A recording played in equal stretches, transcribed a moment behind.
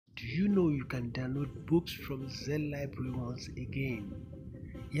you know you can download books from Z-Libary once again?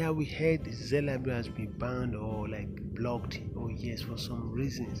 Yeah, we heard Z-Libary has been banned or like blocked, yes, for some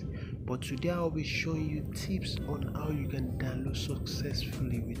reasons. But today I'll be showing you tips on how you can download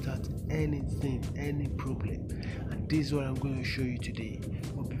successfully without any problem. And this is what I'm going to show you today.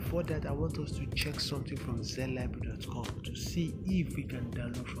 But before that, I want us to check something from z-libary.com to see if we can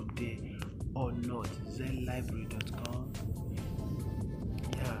download from there or not. z-libary.com.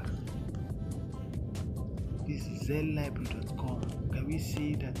 Yeah, this is z-libary.com. Can we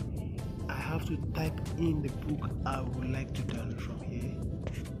see that I have to type in the book I would like to download from here?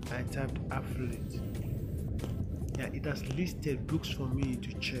 I typed affiliate. Yeah, it has listed books for me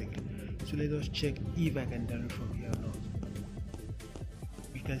to check. So let us check if I can download from here or not.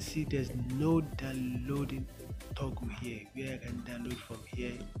 We can see there's no downloading toggle here where I can download from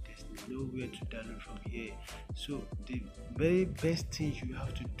here. There's nowhere to download from here. So the very best thing you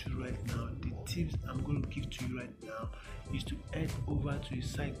have to do right now, the tips I'm going to give to you right now, is to head over to a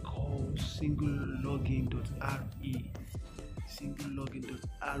site called singlelogin.re.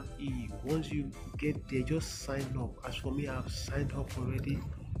 singlelogin.re. Once you get there, just sign up. As for me, I've signed up already,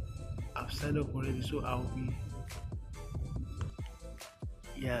 so I'll be,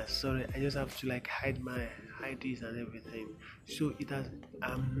 yeah, sorry, I just have to like hide my IDs and everything. So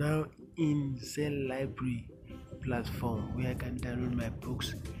I'm now in Z-Libary platform where I can download my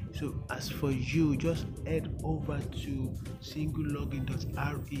books. So as for you, just head over to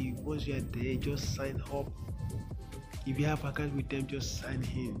singlelogin.re. Once you're there, just sign up. If you have account with them, just sign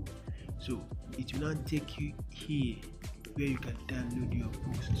in. So it will now take you here where you can download your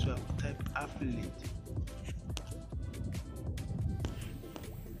books. So I'll type affiliate.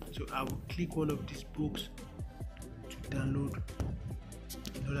 So I will click one of these books to download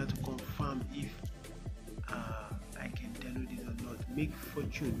in order to confirm if I can download it or not. Make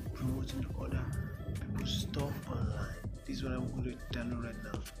fortune promoting other people's stuff online. This is what I'm going to download right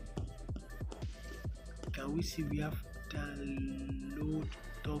now. Can we see we have download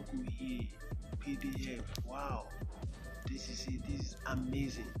toggle here, PDF? Wow, this is it. This is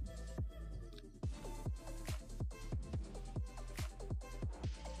amazing.